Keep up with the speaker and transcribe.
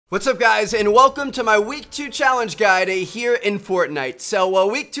What's up guys, and welcome to my week 2 challenge guide here in Fortnite. So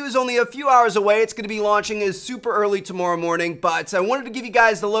week 2 is only a few hours away. It's going to be launching super early tomorrow morning, but I wanted to give you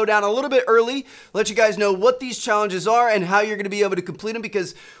guys the lowdown a little bit early, let you guys know what these challenges are and how you're going to be able to complete them,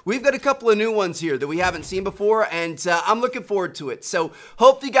 because we've got a couple of new ones here that we haven't seen before, and I'm looking forward to it. So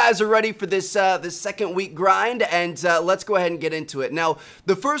hope you guys are ready for this this second week grind, and let's go ahead and get into it. Now,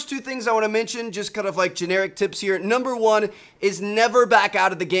 the first two things I want to mention, just kind of like generic tips here. Number one is never back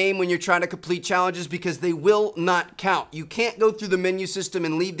out of the game when you're trying to complete challenges, because they will not count. You can't go through the menu system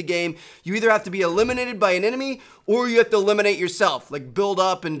and leave the game. You either have to be eliminated by an enemy or you have to eliminate yourself, like build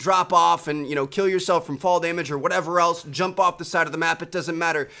up and drop off and, you know, kill yourself from fall damage or whatever else, jump off the side of the map. It doesn't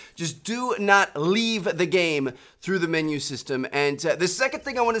matter. Just do not leave the game through the menu system. And the second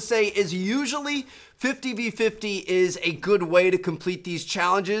thing I want to say is usually 50v50 is a good way to complete these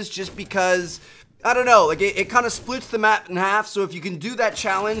challenges, just because I don't know, like it kind of splits the map in half. So if you can do that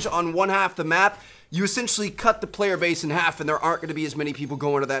challenge on one half the map, you essentially cut the player base in half, and there aren't going to be as many people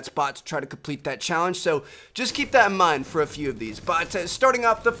going to that spot to try to complete that challenge. So just keep that in mind for a few of these. But starting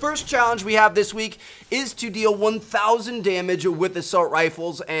off, the first challenge we have this week is to deal 1,000 damage with assault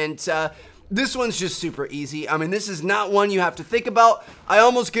rifles, and this one's just super easy. I mean, this is not one you have to think about. I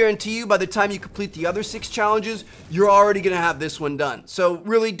almost guarantee you by the time you complete the other 6 challenges, you're already going to have this one done. So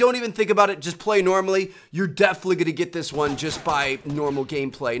really, don't even think about it. Just play normally. You're definitely going to get this one just by normal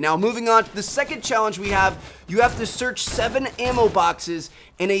gameplay. Now, moving on to the second challenge we have, you have to search 7 ammo boxes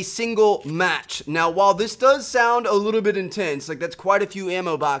in a single match. Now, while this does sound a little bit intense, like that's quite a few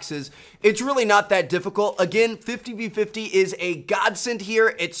ammo boxes, it's really not that difficult. Again, 50v50 is a godsend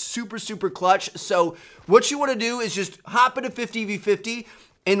here. It's super, super clutch. So what you want to do is just hop into 50v50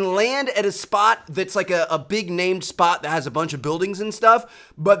 and land at a spot that's like a big named spot that has a bunch of buildings and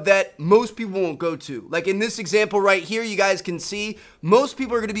stuff, but that most people won't go to. Like in this example right here, you guys can see most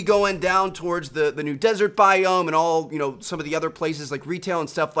people are going to be going down towards the new desert biome and all, you know, some of the other places like retail and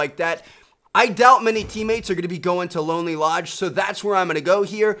stuff like that. I doubt many teammates are going to be going to Lonely Lodge, so that's where I'm going to go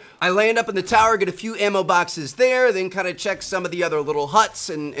here. I land up in the tower, get a few ammo boxes there, then kind of check some of the other little huts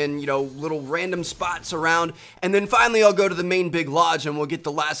and you know, little random spots around, and then finally I'll go to the main big lodge and we'll get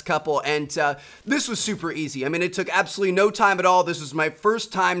the last couple. And this was super easy. I mean, it took absolutely no time at all. This was my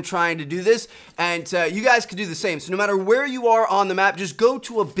first time trying to do this, and you guys could do the same. So no matter where you are on the map, just go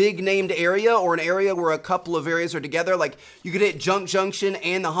to a big named area or an area where a couple of areas are together. Like you could hit Junk Junction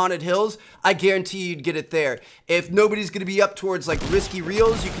and the Haunted Hills. I guarantee you'd get it there. If nobody's going to be up towards like Risky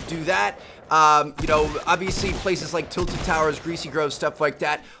Reels, you could do that. You know, obviously places like Tilted Towers, Greasy Grove, stuff like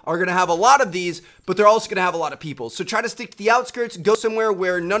that are going to have a lot of these, but they're also going to have a lot of people. So try to stick to the outskirts, go somewhere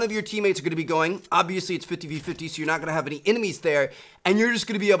where none of your teammates are going to be going. Obviously it's 50v50, so you're not going to have any enemies there, and you're just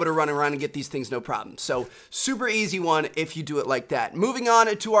going to be able to run around and get these things no problem. So super easy one if you do it like that. Moving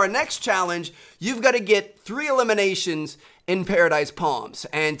on to our next challenge, you've got to get 3 eliminations in Paradise Palms,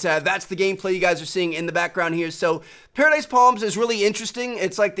 and that's the gameplay you guys are seeing in the background here. So Paradise Palms is really interesting.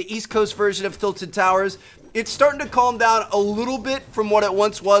 It's like the East Coast version of Tilted Towers. It's starting to calm down a little bit from what it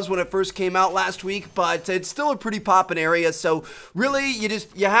once was when it first came out last week, but it's still a pretty poppin' area. So really,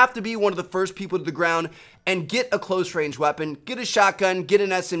 you have to be one of the first people to the ground and get a close range weapon, get a shotgun, get an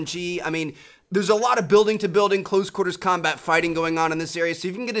SMG. I mean, there's a lot of building to building, close quarters combat fighting going on in this area, so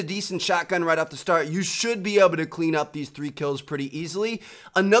if you can get a decent shotgun right off the start, you should be able to clean up these 3 kills pretty easily.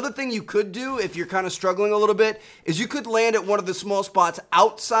 Another thing you could do if you're kind of struggling a little bit is you could land at one of the small spots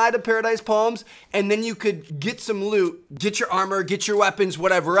outside of Paradise Palms, and then you could get some loot, get your armor, get your weapons,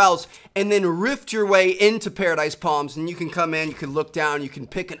 whatever else, and then rift your way into Paradise Palms, and you can come in, you can look down, you can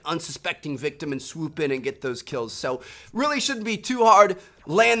pick an unsuspecting victim and swoop in and get those kills. So really shouldn't be too hard.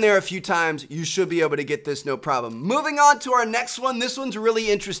 Land there a few times, you should be able to get this no problem. Moving on to our next one. This one's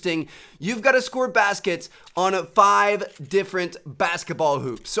really interesting. You've got to score baskets on 5 different basketball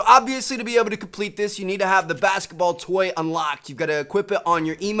hoops. So obviously to be able to complete this, you need to have the basketball toy unlocked. You've got to equip it on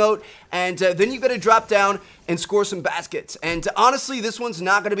your emote, and then you've got to drop down and score some baskets. And honestly, this one's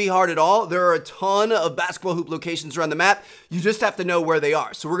not going to be hard at all. There are a ton of basketball hoop locations around the map. You just have to know where they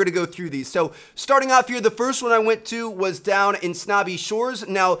are. So we're going to go through these. So starting off here, the first one I went to was down in Snobby Shores.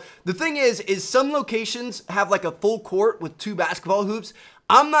 Now, the thing is some locations have like a full court with 2 basketball hoops.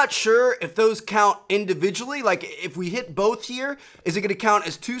 I'm not sure if those count individually. Like if we hit both here, is it going to count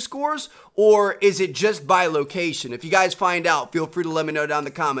as 2 scores, or is it just by location? If you guys find out, feel free to let me know down in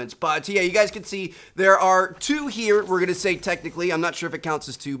the comments. But yeah, you guys can see there are 2 here. We're going to say technically, I'm not sure if it counts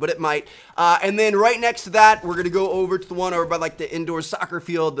as 2, but it might. And then right next to that, we're going to go over to the one over by like the indoor soccer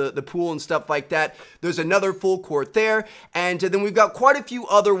field, the pool and stuff like that. There's another full court there. And then we've got quite a few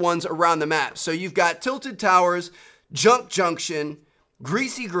other ones around the map. So you've got Tilted Towers, Junk Junction,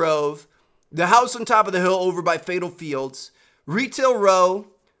 Greasy Grove, the house on top of the hill over by Fatal Fields, Retail Row,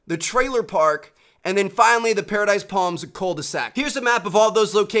 the trailer park, and then finally the Paradise Palms cul-de-sac. Here's a map of all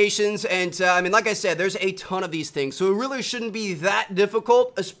those locations, and I mean, like I said, there's a ton of these things, so it really shouldn't be that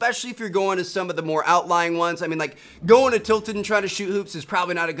difficult, especially if you're going to some of the more outlying ones. I mean, like, going to Tilted and trying to shoot hoops is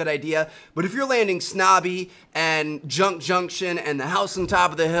probably not a good idea, but if you're landing Snobby and Junk Junction and the house on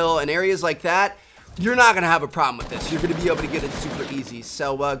top of the hill and areas like that, you're not going to have a problem with this. You're going to be able to get it super easy,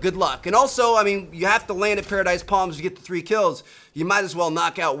 so good luck. And also, I mean, you have to land at Paradise Palms to get the 3 kills. You might as well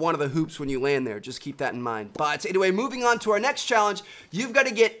knock out one of the hoops when you land there. Just keep that in mind. But anyway, moving on to our next challenge, you've got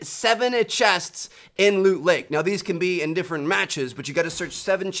to get 7 chests in Loot Lake. Now, these can be in different matches, but you got to search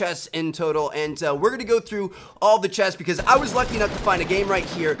 7 chests in total, and we're going to go through all the chests because I was lucky enough to find a game right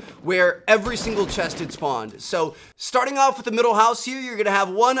here where every single chest had spawned. So, starting off with the middle house here, you're going to have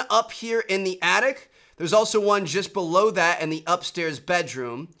one up here in the attic. There's also one just below that in the upstairs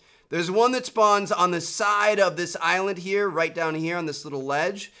bedroom. There's one that spawns on the side of this island here, right down here on this little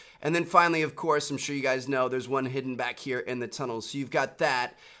ledge. And then finally, of course, I'm sure you guys know, there's one hidden back here in the tunnel. So you've got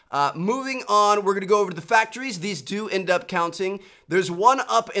that. Moving on, we're going to go over to the factories. These do end up counting. There's one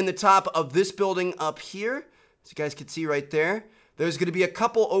up in the top of this building up here. So you guys can see right there. There's going to be a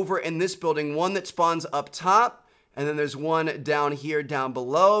couple over in this building. One that spawns up top. And then there's one down here, down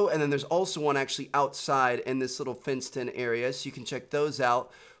below. And then there's also one actually outside in this little fenced-in area. So you can check those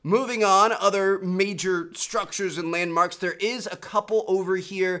out. Moving on, other major structures and landmarks. There is a couple over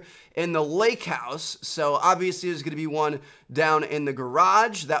here in the lake house. So obviously there's going to be one down in the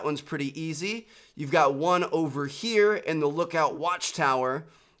garage. That one's pretty easy. You've got one over here in the Lookout Watchtower.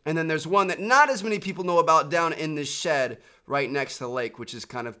 And then there's one that not as many people know about down in this shed right next to the lake, which is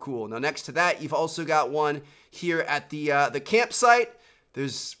kind of cool. Now, next to that, you've also got one here at the campsite.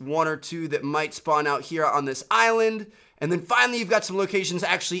 There's one or two that might spawn out here on this island. And then finally, you've got some locations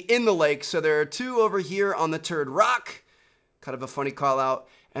actually in the lake. So there are 2 over here on the Turd Rock. Kind of a funny call out.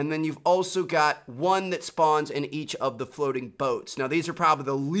 And then you've also got one that spawns in each of the floating boats. Now, these are probably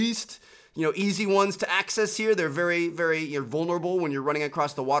the least easy ones to access here. They're very, very vulnerable when you're running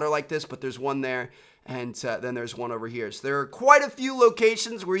across the water like this, but there's one there, and then there's one over here. So there are quite a few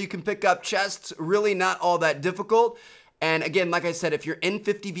locations where you can pick up chests, really not all that difficult. And again, like I said, if you're in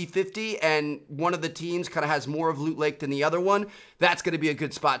 50v50 and one of the teams kind of has more of Loot Lake than the other one, that's going to be a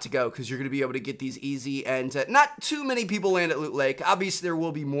good spot to go because you're going to be able to get these easy. And not too many people land at Loot Lake. Obviously, there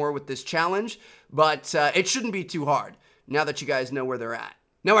will be more with this challenge, but it shouldn't be too hard now that you guys know where they're at.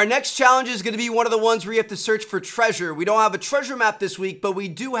 Now, our next challenge is going to be one of the ones where you have to search for treasure. We don't have a treasure map this week, but we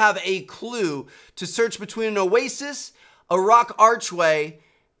do have a clue to search between an oasis, a rock archway,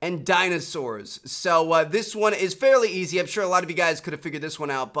 and dinosaurs. So this one is fairly easy. I'm sure a lot of you guys could have figured this one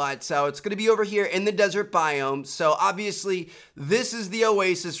out, but it's going to be over here in the desert biome. So obviously, this is the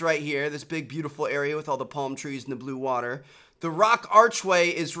oasis right here, this big, beautiful area with all the palm trees and the blue water. The rock archway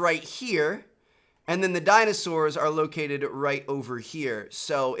is right here. And then the dinosaurs are located right over here.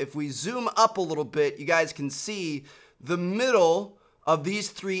 So if we zoom up a little bit, you guys can see the middle of these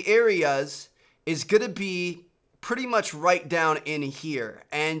 3 areas is going to be pretty much right down in here.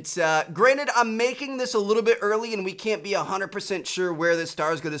 And granted, I'm making this a little bit early and we can't be 100% sure where this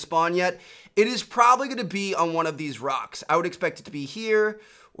star is going to spawn yet. It is probably going to be on one of these rocks. I would expect it to be here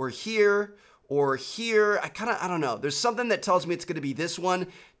or here or here. I don't know. There's something that tells me it's going to be this one.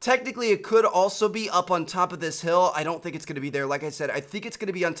 Technically, it could also be up on top of this hill. I don't think it's going to be there. Like I said, I think it's going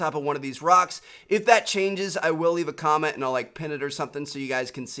to be on top of one of these rocks. If that changes, I will leave a comment and I'll like pin it or something so you guys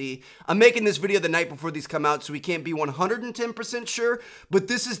can see. I'm making this video the night before these come out, so we can't be 110% sure, but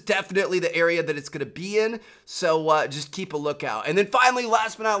this is definitely the area that it's going to be in. So just keep a lookout. And then finally,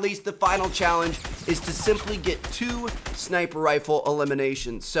 last but not least, the final challenge is to simply get 2 sniper rifle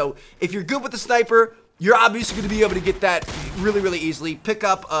eliminations. So if you're good with the sniper, you're obviously going to be able to get that really, really easily. Pick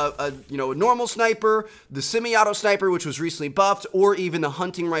up a normal sniper, the semi-auto sniper, which was recently buffed, or even the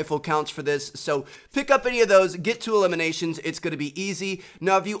hunting rifle counts for this. So pick up any of those, get 2 eliminations. It's going to be easy.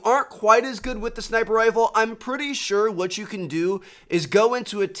 Now, if you aren't quite as good with the sniper rifle, I'm pretty sure what you can do is go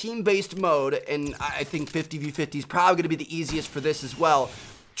into a team-based mode, and I think 50v50 is probably going to be the easiest for this as well.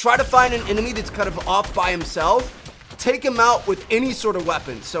 Try to find an enemy that's kind of off by himself. Take him out with any sort of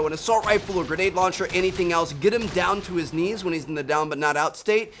weapon. So an assault rifle or grenade launcher, anything else. Get him down to his knees when he's in the down but not out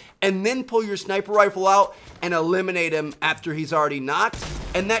state. And then pull your sniper rifle out and eliminate him after he's already knocked.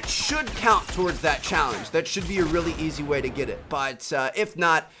 and that should count towards that challenge. That should be a really easy way to get it, but if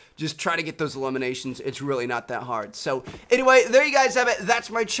not, just try to get those eliminations. It's really not that hard. So anyway, there you guys have it. That's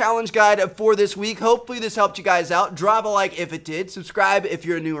my challenge guide for this week. Hopefully this helped you guys out. Drop a like if it did. Subscribe if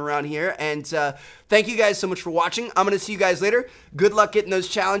you're new around here. And thank you guys so much for watching. I'm going to see you guys later. Good luck getting those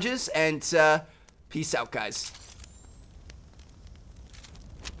challenges, and peace out, guys.